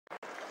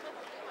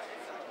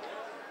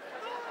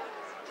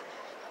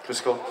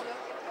Værsgo.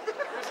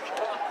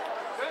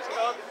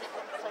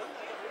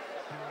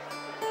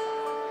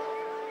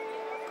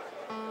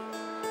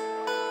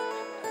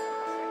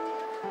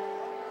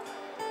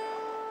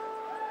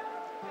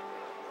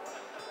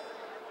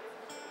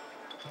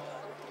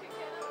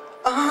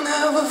 I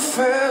never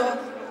felt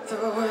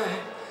the way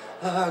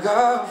like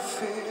I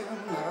feel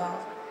now.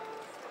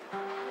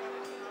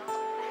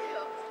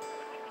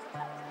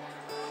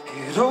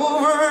 It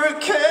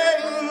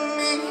overcame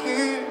me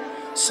here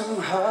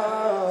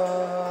somehow.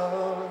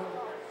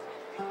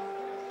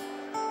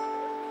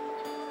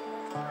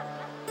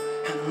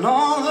 And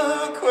all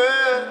the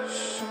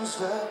questions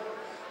that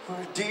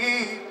were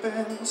deep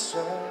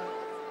inside,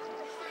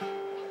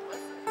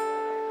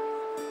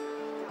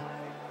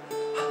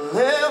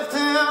 left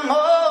them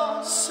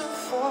all so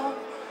far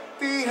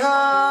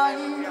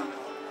behind.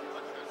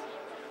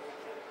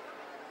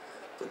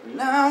 But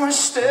now I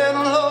stand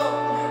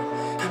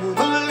alone and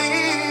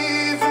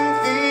believe in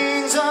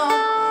things. I'm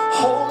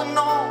holding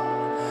on.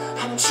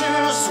 I'm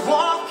just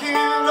walking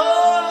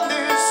on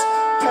this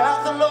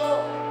path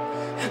alone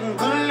and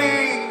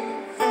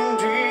believe in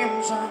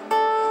dreams. I'm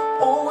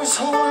always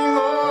holding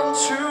on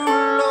to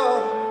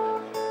love.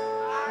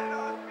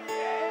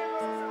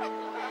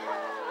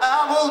 I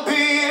will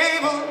be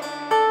able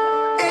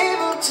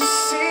to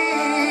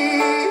see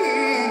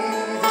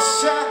the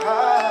shine.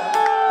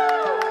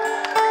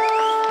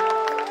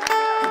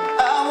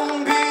 I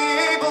won't be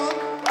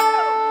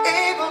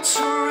able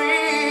to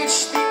reach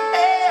the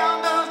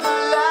end of the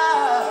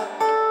line.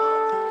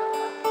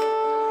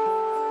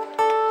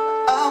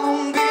 I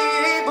won't be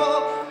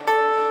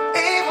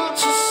able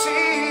to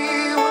see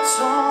what's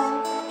on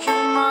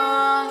your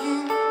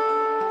mind.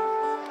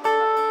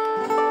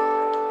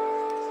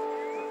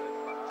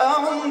 I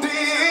won't be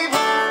able.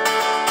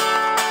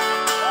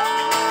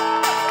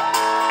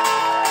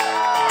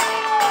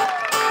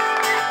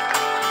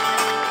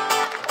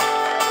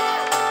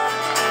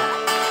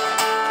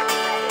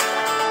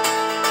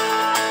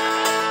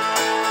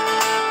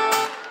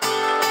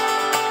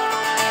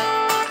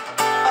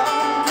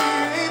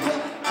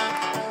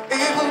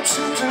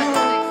 To do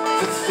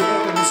the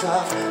things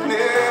I've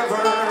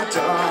never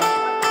done.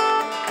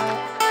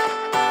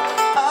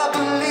 I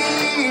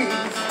believe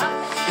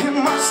in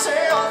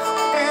myself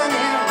and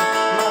in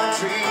my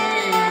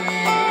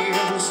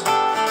dreams,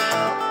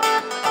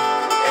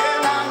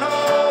 and I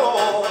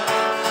know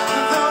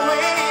the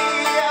way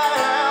I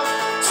have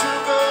to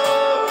go,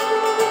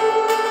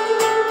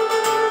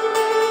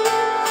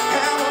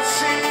 and we'll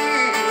see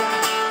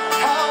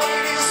how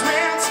it is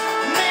meant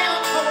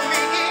for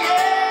me.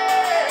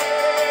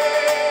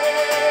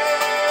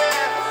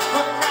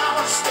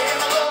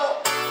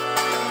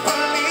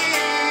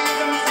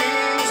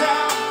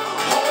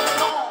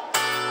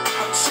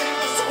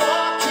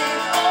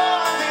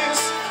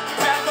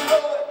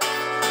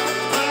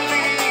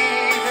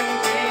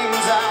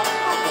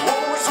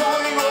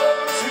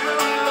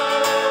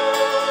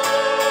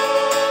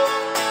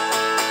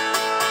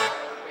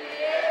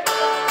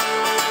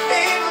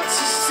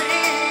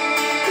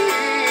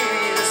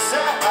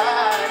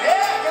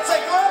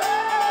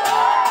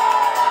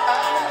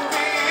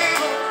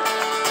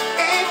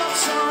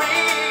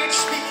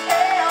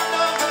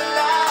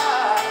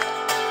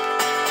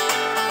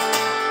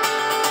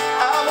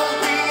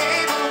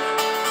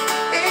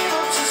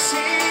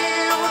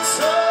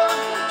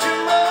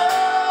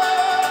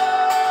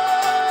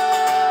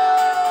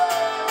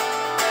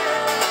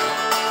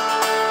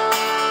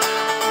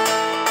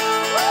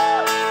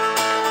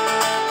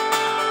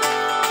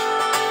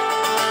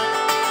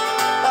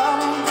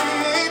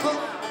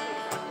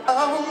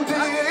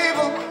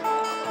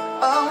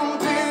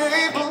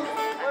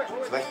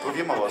 Vielleicht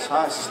probieren wir was,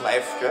 ha? Es ist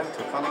live, gell?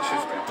 Da kann nichts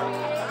schief gehen.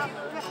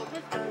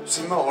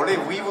 Sind wir alle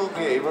We Will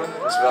Be Able?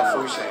 Das wäre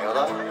voll schön,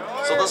 oder?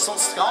 So dass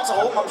sonst ganz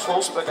oben am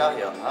Schlossberg auch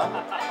hören, ha?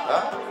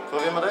 Ja?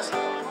 Probieren wir das?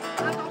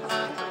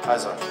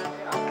 Also,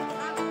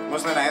 ich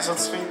muss noch einen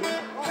Einsatz finden.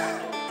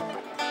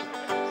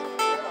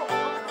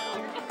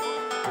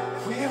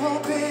 We will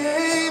be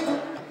able,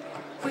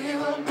 we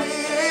will be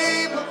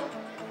able.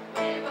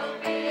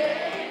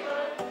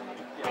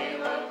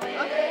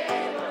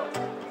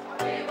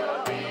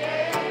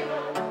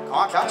 Come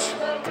on, catch.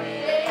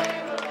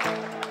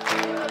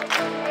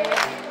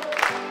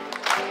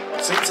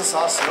 Singt es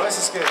aus, ja,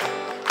 es geht.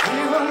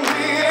 We will be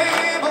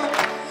able.